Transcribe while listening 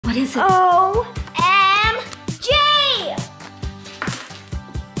What is it? OMG!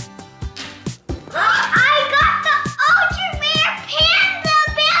 I got the ultra rare panda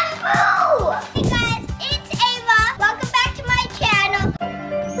bamboo! Hey guys, it's Ava. Welcome back to my channel.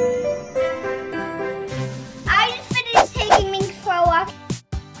 I just finished taking Minx for a walk.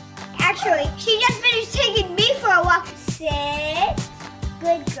 Actually, she just finished taking me for a walk. Sit.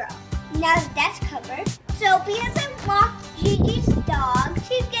 Good girl. Now that that's covered. So because I walked Gigi's dog,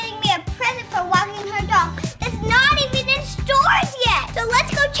 she's getting me a present for walking her dog. It's not even in stores yet. So let's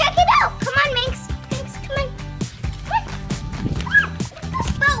go check it out. Come on, Minx. Minx, come on.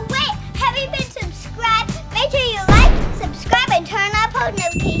 But wait, have you been subscribed? Make sure you like, subscribe, and turn on post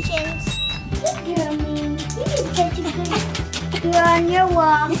notifications. Good girl, Minx. You're such a good girl on your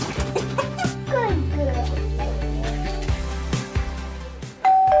walk. Good girl.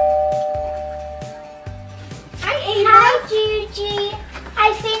 Hi, Gigi.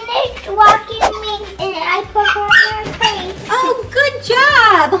 I finished walking Minx and I put her on her face. Oh, good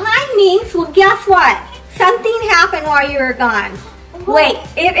job. Hi, Minx. Well, guess what? Something happened while you were gone. What? Wait,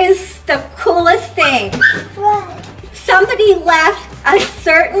 it is the coolest thing. What? Somebody left a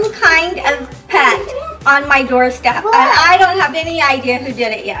certain kind of pet on my doorstep, What? and I don't have any idea who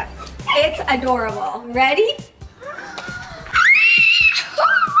did it yet. It's adorable. Ready?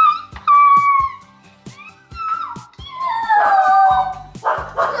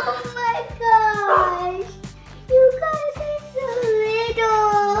 Oh my gosh. You guys are so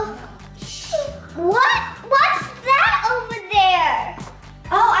little. What? What's that over there?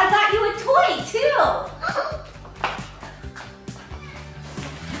 Oh, I got you a toy, too.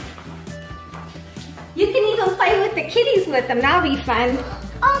 You can even play with the kitties with them. That'll be fun.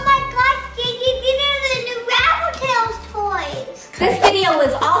 Oh my gosh, Gigi, these are the new Ravel Tales toys. This video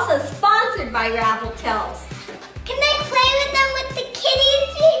was also sponsored by Ravel Tales. Can I play with them with the kitties,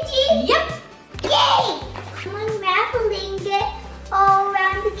 Gigi? Yep. Yay! I'm unraveling it all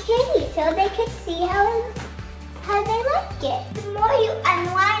around the kitty so they can see how they like it. The more you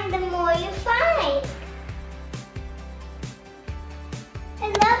unwind, the more you find. I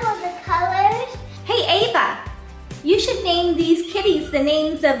love all the colors. Hey, Ava, you should name these kitties the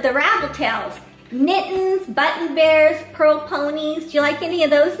names of the Ravel Tales. Mittens, button bears, pearl ponies. Do you like any of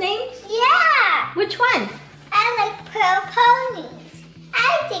those names? Yeah! Which one? I like pearl ponies.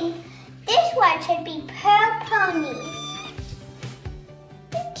 I think this one should be pearl ponies.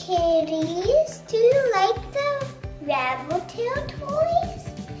 The kitties, do you like the Ravel Tail toys?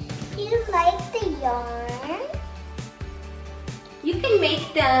 Do you like the yarn? You can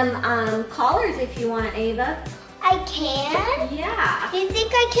make them collars if you want, Ava. I can? Yeah. Do you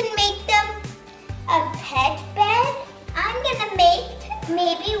think I can make them a pet bed? I'm gonna make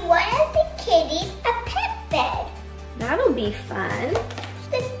maybe one of the kitties a pet bed. That'll be fun.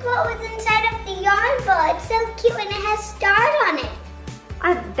 The goes inside of the yarn ball. It's so cute and it has stars on it.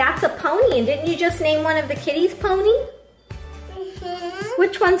 That's a pony, and didn't you just name one of the kitties Pony? Mm-hmm.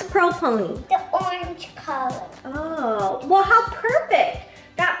 Which one's Pearl Pony? The orange color. Oh, well, how perfect.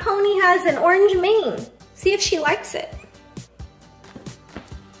 That pony has an orange mane. See if she likes it.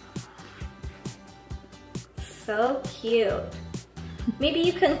 So cute. Maybe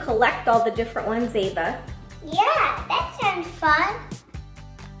you can collect all the different ones, Ava. Yeah, that sounds fun.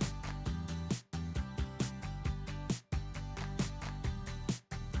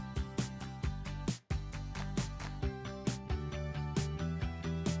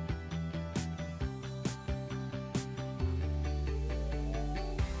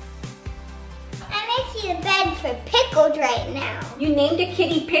 I'm making a bed for Pickles right now. You named a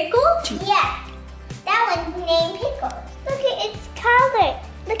kitty Pickles? Yeah, that one's named Pickles. Look at its color.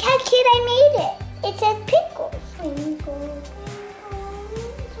 Look how cute I made it. It says Pickles. Twinkle, twinkle,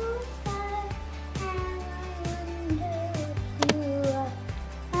 little star, how I wonder what you are.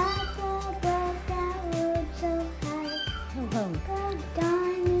 Up above that world so high, a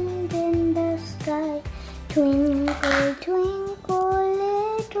diamond in the sky. Twinkle,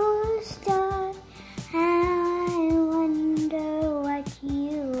 twinkle, little star, how I wonder what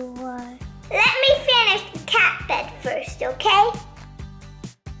you are. Let me finish the cat bed first, okay?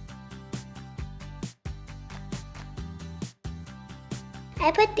 I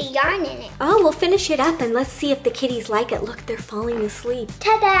put the yarn in it. Oh, we'll finish it up and let's see if the kitties like it. Look, they're falling asleep.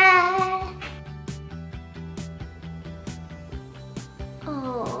 Ta-da!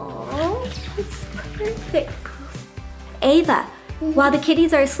 Oh, it's perfect. Ava, while the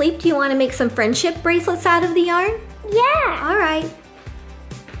kitties are asleep, do you want to make some friendship bracelets out of the yarn? Yeah. All right.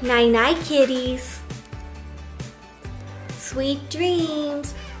 Night-night, kitties. Sweet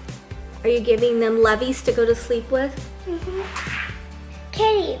dreams. Are you giving them loveys to go to sleep with? Mm-hmm.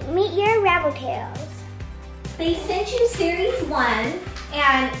 Kitty, meet your Ravel Tales. They sent you series 1,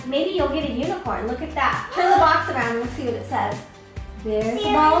 and maybe you'll get a unicorn. Look at that. Turn the box around and let's see what it says. There's a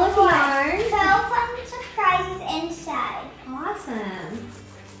ball of yarn. So fun surprises inside. Awesome.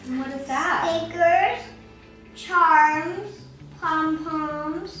 And what is that? Stickers, charms,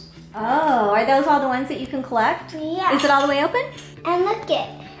 pom-poms. Oh, are those all the ones that you can collect? Yeah. Is it all the way open? And look it.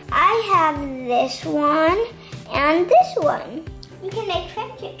 I have this one and this one. You can make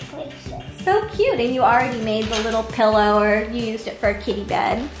friendship bracelets. So cute, and you already made the little pillow or you used it for a kitty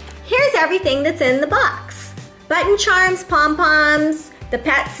bed. Here's everything that's in the box. Button charms, pom-poms, the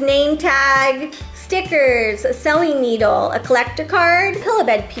pet's name tag, stickers, a sewing needle, a collector card, pillow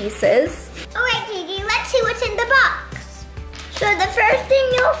bed pieces. All right, Gigi, let's see what's in the box. So the first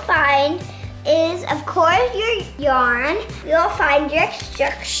thing you'll find is, of course, your yarn. You'll find your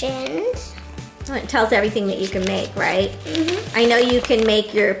instructions. Oh, it tells everything that you can make, right? Mm-hmm. I know you can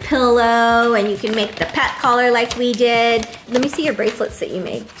make your pillow and you can make the pet collar like we did. Let me see your bracelets that you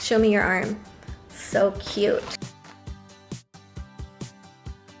made. Show me your arm. So cute.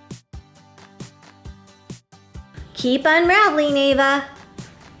 Keep unraveling, Ava.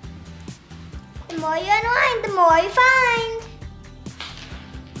 The more you unwind, the more you find.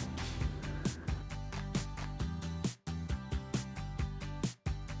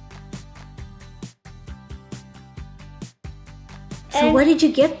 So what did you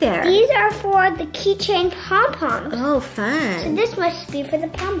get there? These are for the keychain pom-poms. Oh, So fun. this must be for the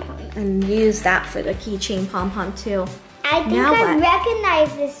pom-poms. And use that for the keychain pom-pom too. I think Now I what?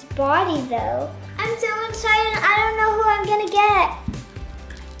 recognize this body though. I'm so excited. I don't know who I'm gonna get.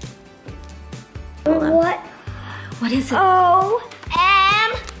 Hold on. What? What is it?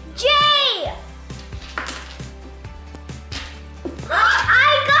 OMG!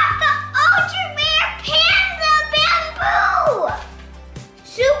 I got the ultra rare panda bamboo!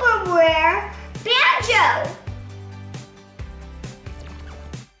 Super rare banjo!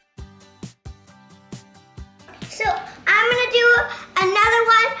 So I'm gonna do another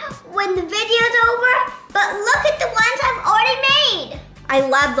one when the video's over, but look at the ones I've already made. I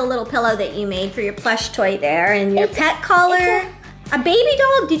love the little pillow that you made for your plush toy there and your pet collar. A baby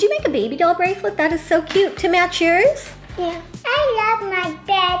doll. Did you make a baby doll bracelet? That is so cute. To match yours? Yeah. I love my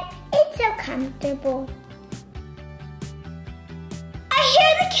bed. It's so comfortable. I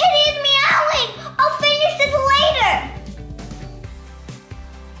hear the kitties meowing. I'll finish this later.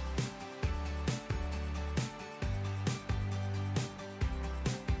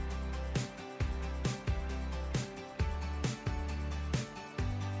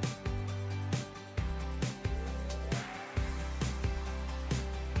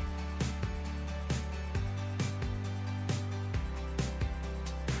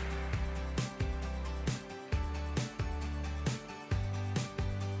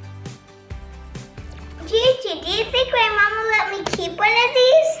 Gigi, do you think my mom will let me keep one of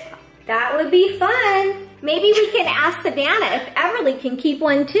these? That would be fun. Maybe we can ask Savannah if Everly can keep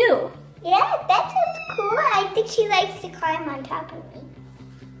one too. Yeah, that sounds cool. I think she likes to climb on top of me.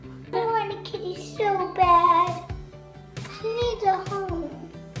 I want a kitty so bad. She needs a home.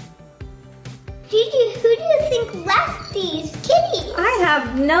 Gigi, who do you think left these kitties? I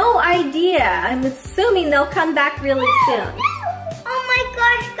have no idea. I'm assuming they'll come back really soon. Oh my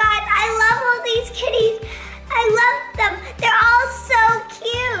gosh, guys, I love all these kitties. I love them. They're all so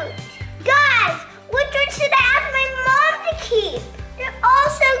cute. Guys, which one should I ask my mom to keep? They're all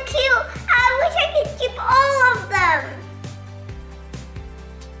so cute. I wish I could keep all of them.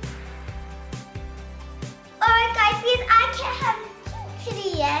 Alright guys, because I can't have a cute kitty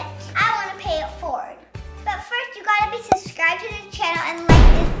yet, I want to pay it forward. But first, you gotta be subscribed to this channel and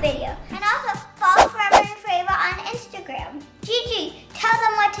like this video. And also, follow Foreverandforava on Instagram. Gigi, tell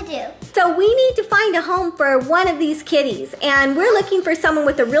them what to do. So we need to find a home for one of these kitties, and we're looking for someone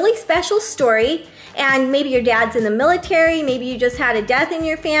with a really special story. And maybe your dad's in the military, maybe you just had a death in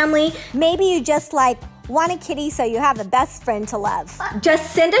your family, maybe you just want a kitty so you have a best friend to love.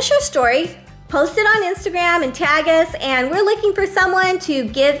 Just send us your story, post it on Instagram and tag us, and we're looking for someone to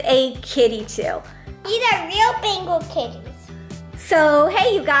give a kitty to. These are real Bengal kitties. So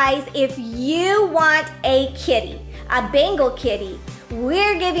hey you guys, if you want a kitty, a Bengal kitty,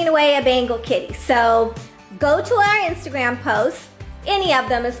 we're giving away a Bengal kitty. So go to our Instagram post, any of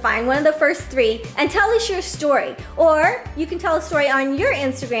them is fine, one of the first 3, and tell us your story. Or you can tell a story on your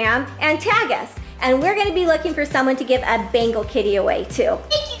Instagram and tag us. And we're gonna be looking for someone to give a Bengal kitty away too.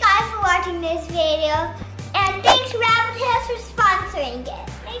 Thank you guys for watching this video. And thanks Ravel Tales for sponsoring it.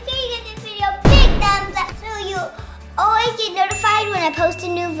 Make sure you give this video a big thumbs up so you always get notified when I post a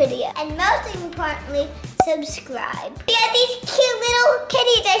new video. And most importantly, subscribe. We have these cute little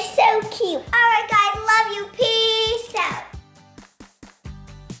kitties that